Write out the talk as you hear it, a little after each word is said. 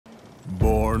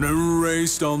Born and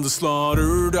raised on the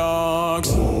slaughter docks,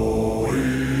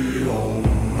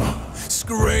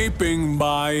 scraping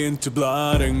by into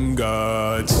blood and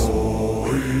guts.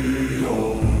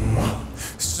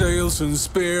 Sails and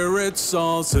spirits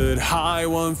all set high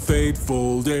one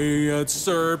fateful day at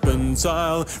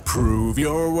Serpentile. Prove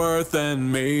your worth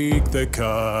and make the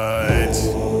cut.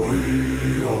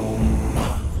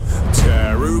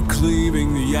 Terror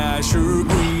cleaving the azure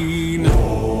green,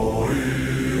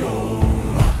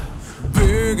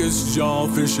 biggest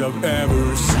jawfish I've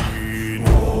ever seen.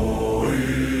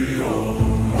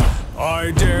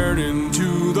 I dared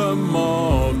into the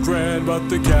maw of dread, but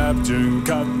the captain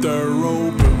cut the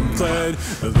rope and fled,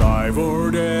 alive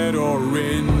or dead or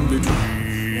in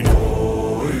between.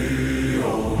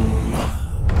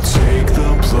 Take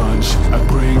the plunge, I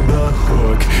bring the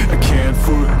hook. I can't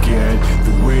forget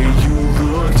the way you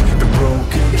looked, the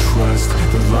broken trust,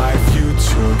 the life you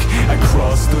took. I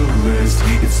crossed the list,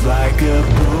 it's like a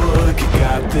book. You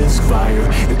got this fire,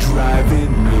 it's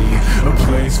driving me, a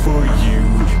place for you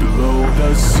below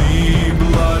the sea.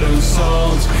 Blood and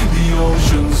salt, the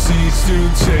ocean seeks to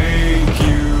take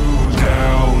you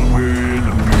down with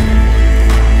me.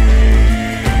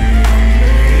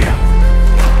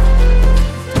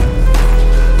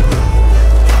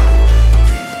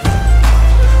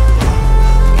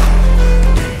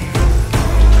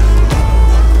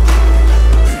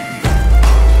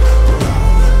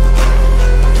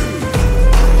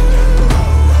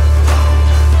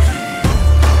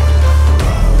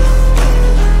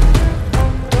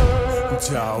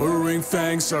 Towering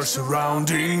fangs are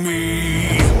surrounding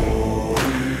me.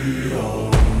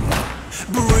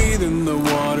 Breathe in the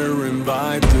water,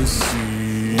 invite the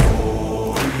sea.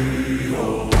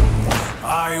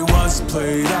 I was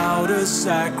played out a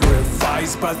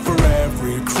sacrifice, but for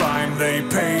every crime they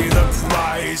pay the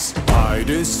price. I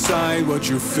decide what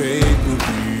your fate will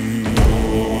be.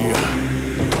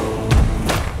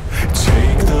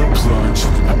 Take the plunge,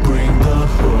 I bring the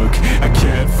hook. I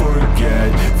can't forget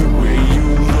the way you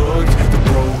looked, the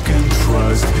broken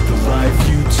trust, the life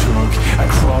you took. I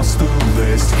crossed the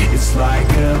list, it's like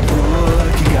a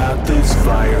book. You got this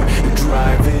fire, you're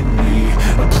driving me,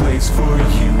 a place for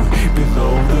you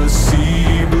below the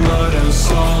sea. Blood and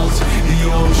salt, the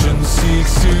ocean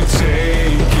seeks to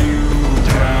take you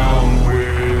down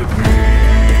with me.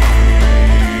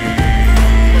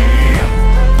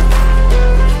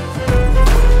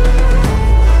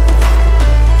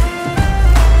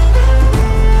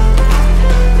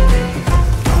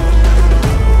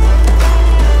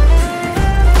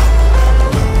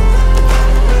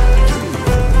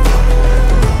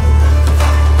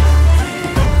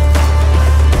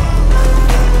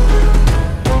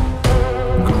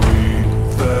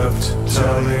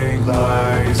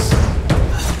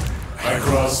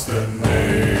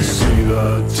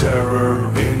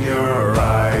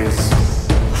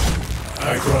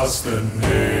 The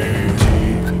name,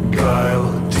 deep guile,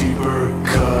 deeper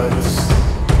cuts.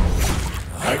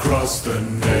 I cross the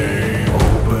name,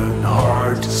 open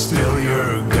heart, still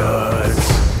your guts.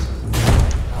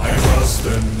 I cross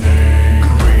the name,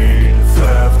 greed,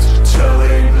 theft,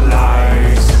 telling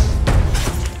lies.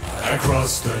 I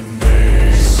cross the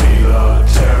name, see the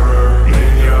terror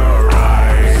in your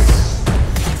eyes.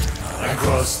 I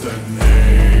cross the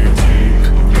name, deep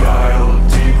guile,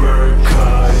 deeper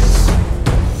cuts.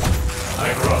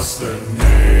 I cross the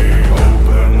name,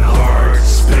 open heart,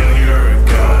 spill your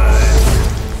guts.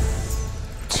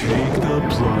 Take the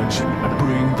plunge, I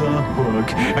bring the hook.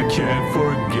 I can't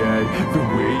forget the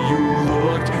way you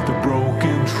looked, the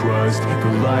broken trust,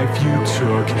 the life you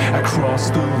took. I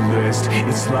crossed the list,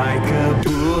 it's like a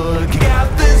book. You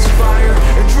got this fire,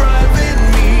 driving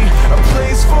me, a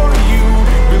place for you